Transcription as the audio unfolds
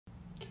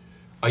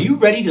Are you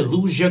ready to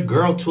lose your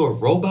girl to a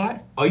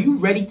robot? Are you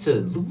ready to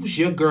lose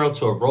your girl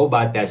to a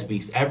robot that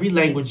speaks every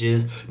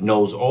languages,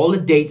 knows all the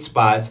date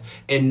spots,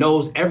 and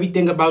knows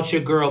everything about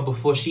your girl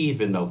before she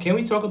even know? Can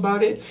we talk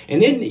about it?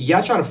 And then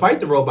y'all try to fight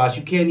the robots.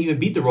 You can't even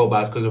beat the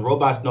robots because the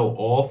robots know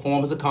all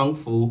forms of kung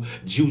fu,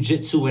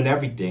 jujitsu, and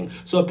everything.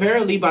 So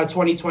apparently by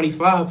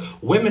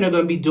 2025, women are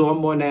going to be doing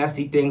more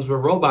nasty things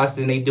with robots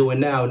than they doing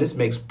now. And this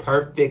makes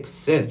perfect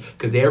sense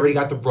because they already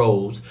got the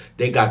robes,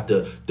 they got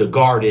the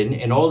garden,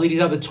 and all of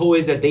these other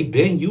toys that they've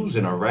been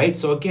using, all right?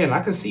 So again, I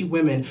can see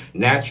women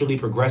naturally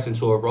progressing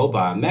to a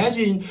robot.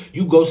 Imagine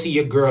you go see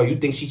your girl, you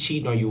think she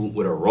cheating on you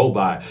with a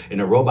robot, and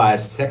the robot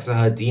is texting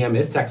her, DM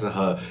is texting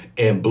her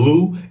in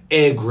blue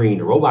and green.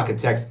 The robot can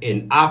text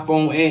in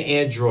iPhone and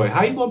Android.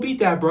 How you gonna beat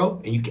that,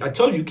 bro? And I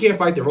told you, you can't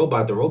fight the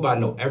robot. The robot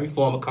know every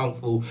form of kung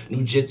fu,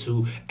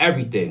 ninjutsu,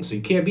 everything. So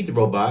you can't beat the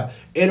robot.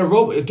 And the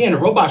robot, again, the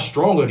robot's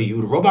stronger than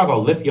you. The robot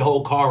gonna lift your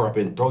whole car up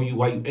and throw you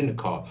while you in the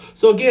car.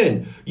 So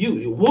again,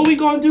 what we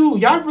gonna do?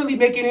 Y'all really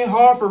making it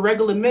hard for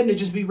regular men to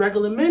just be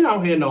regular men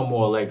out here no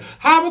more. Like,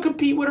 how am I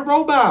compete with a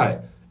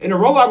robot? And the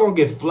robot gonna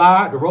get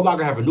fly. The robot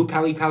gonna have a new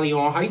pally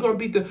on. How you gonna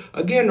beat the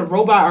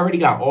robot already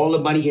got all the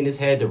money in his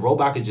head. The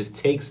robot can just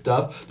take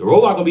stuff. The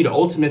robot gonna be the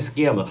ultimate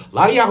scammer. A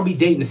lot of y'all gonna be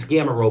dating the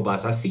scammer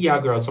robots. I see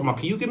y'all girl talking about,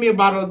 can you give me a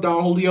bottle of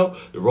Don Julio?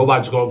 The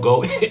robot's gonna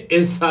go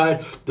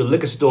inside the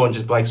liquor store and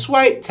just be like,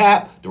 swipe,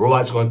 tap. The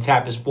robot's gonna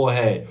tap his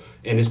forehead.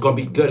 And it's gonna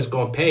be good, it's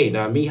gonna pay.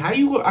 Now,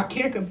 I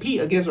can't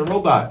compete against a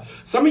robot.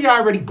 Some of y'all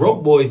already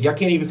broke boys, y'all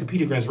can't even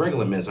compete against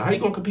regular men. So how you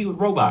gonna compete with a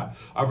robot?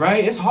 All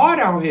right, it's hard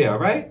out here, all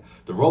right?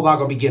 The robot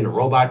gonna be getting the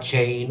robot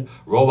chain,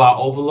 robot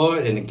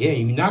overlord, and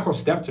again, you're not gonna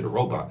step to the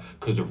robot.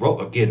 Because the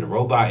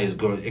robot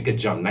it could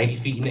jump 90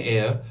 feet in the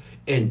air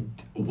and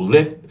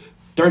lift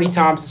 30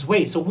 times its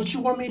weight. So what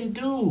you want me to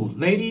do,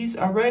 ladies,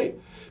 all right?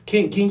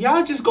 Can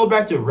y'all just go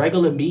back to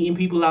regular meeting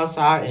people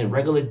outside and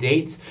regular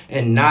dates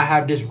and not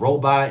have this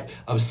robot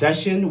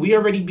obsession? We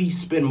already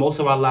spend most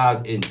of our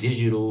lives in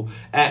digital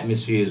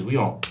atmospheres. We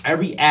on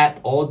every app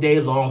all day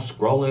long,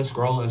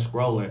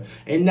 scrolling.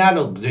 And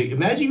now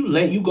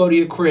imagine you go to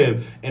your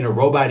crib and a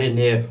robot in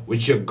there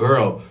with your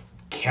girl,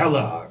 kill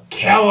her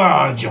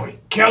joint.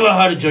 Killing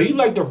her to joy. You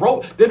like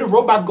then the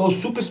robot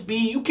goes super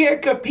speed. You can't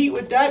compete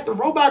with that. The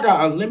robot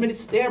got unlimited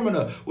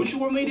stamina. What you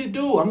want me to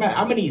do? I'm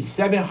gonna need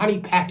 7 honey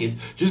packets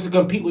just to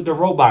compete with the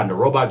robot. And the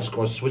robot just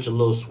gonna switch a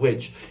little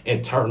switch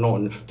and turn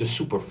on the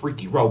super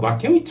freaky robot.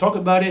 Can we talk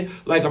about it?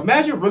 Like,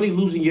 imagine really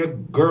losing your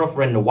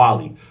girlfriend to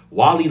Wally.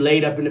 Wally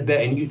laid up in the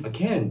bed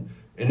and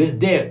and this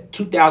dead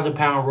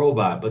 2,000-pound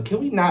robot. But can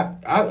we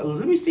not?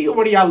 Let me see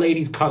one of y'all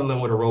ladies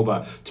cuddling with a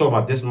robot. Talking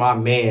about this my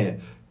man.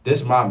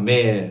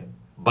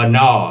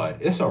 Bernard.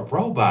 It's a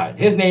robot.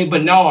 His name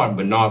Bernard.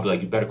 Bernard be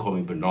like, you better call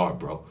me Bernard,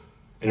 bro.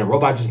 And the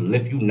robot just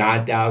lift you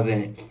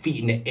 9,000 feet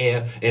in the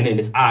air and then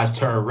his eyes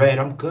turn red.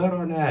 I'm good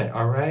on that,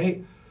 all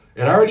right?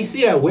 And I already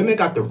see that women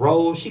got the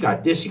rolls. She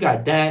got this, she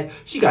got that.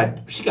 She got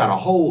a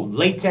whole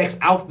latex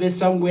outfit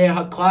somewhere in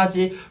her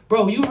closet.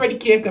 Bro, you already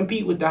can't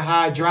compete with the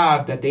high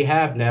drive that they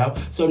have now.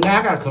 So now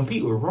I got to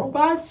compete with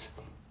robots?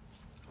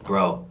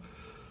 Bro.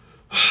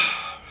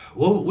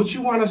 Well, what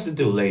you want us to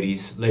do,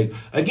 ladies? Like,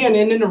 again,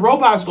 and then the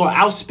robot's going to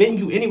outspin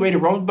you anyway. The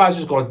robot's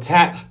just going to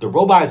tap. The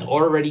robot has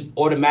already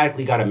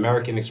automatically got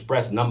American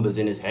Express numbers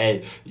in his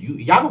head.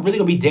 Y'all really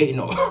going to be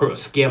dating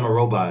scammer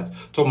robots.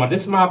 Talking about,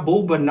 this is my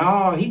boo,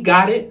 Bernard. He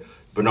got it.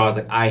 Bernard's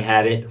like, I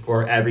had it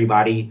for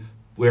everybody.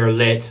 We're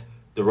lit.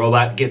 The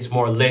robot gets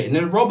more lit. And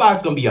then the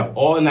robot's going to be up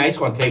all night. It's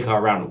going to take her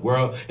around the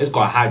world. It's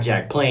going to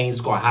hijack planes.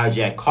 It's going to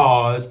hijack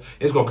cars.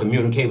 It's going to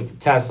communicate with the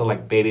Tesla.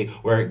 Like, baby,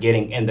 we're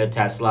getting in the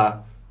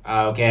Tesla.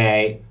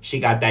 Okay, she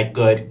got that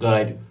good,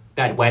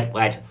 that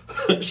wet.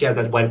 She has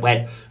that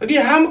wet.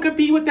 Again, how am I gonna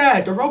compete with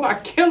that? The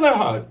robot killing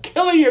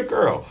your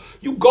girl.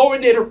 You go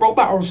in there, the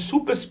robot on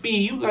super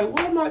speed. You like,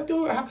 what am I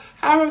doing?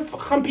 How am I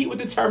compete with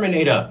the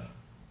Terminator?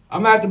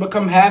 I'm gonna have to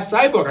become half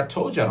cyborg. I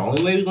told you, the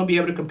only way we're gonna be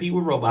able to compete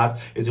with robots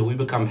is if we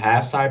become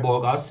half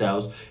cyborg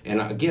ourselves.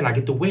 And again, I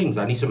get the wings.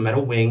 I need some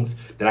metal wings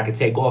that I can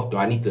take off, though.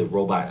 I need the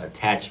robot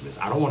attachments.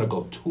 I don't want to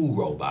go too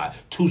robot,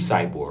 too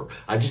cyborg.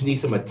 I just need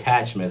some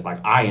attachments like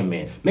Iron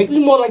Man. Make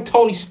me more like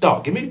Tony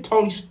Stark. Give me the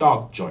Tony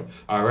Stark joint,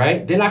 all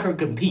right? Then I can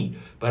compete.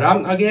 But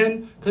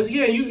because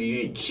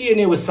she in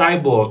there with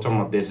cyborg talking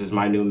about, this is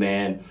my new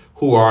man.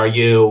 Who are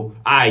you?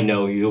 I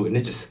know you. And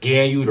it just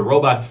scan you. The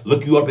robot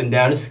look you up and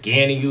down. It's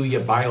scanning you,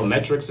 your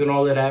biometrics and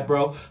all of that,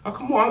 bro. Oh,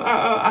 come on.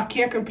 I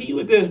can't compete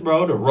with this,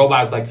 bro. The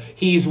robot's like,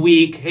 he's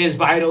weak. His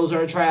vitals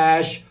are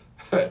trash.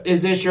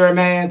 Is this your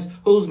man's?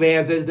 Whose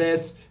man's is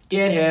this?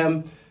 Get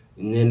him.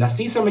 And then I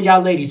see some of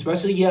y'all ladies,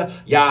 especially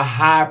y'all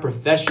high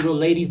professional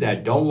ladies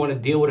that don't want to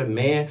deal with a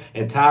man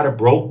and tired of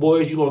broke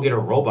boys. You gonna get a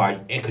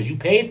robot because you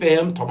paid for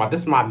him. Talking about,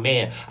 this is my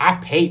man. I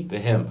paid for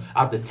him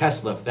out the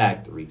Tesla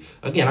factory.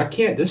 Again, I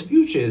can't. This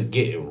future is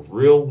getting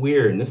real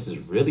weird, and this is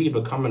really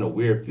becoming a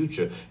weird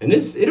future. And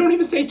it don't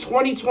even say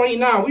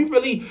 2029.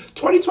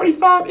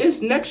 2025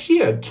 is next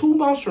year. 2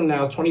 months from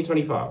now is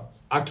 2025.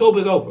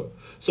 October's over.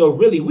 So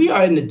really, we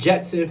are in the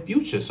Jetson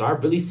future. So I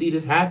really see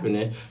this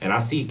happening, and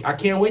I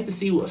can't wait to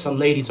see what some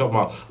lady talking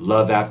about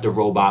love after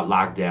robot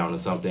lockdown or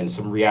something,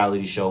 some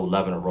reality show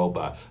loving a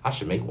robot. I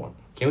should make one.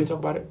 Can we talk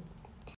about it?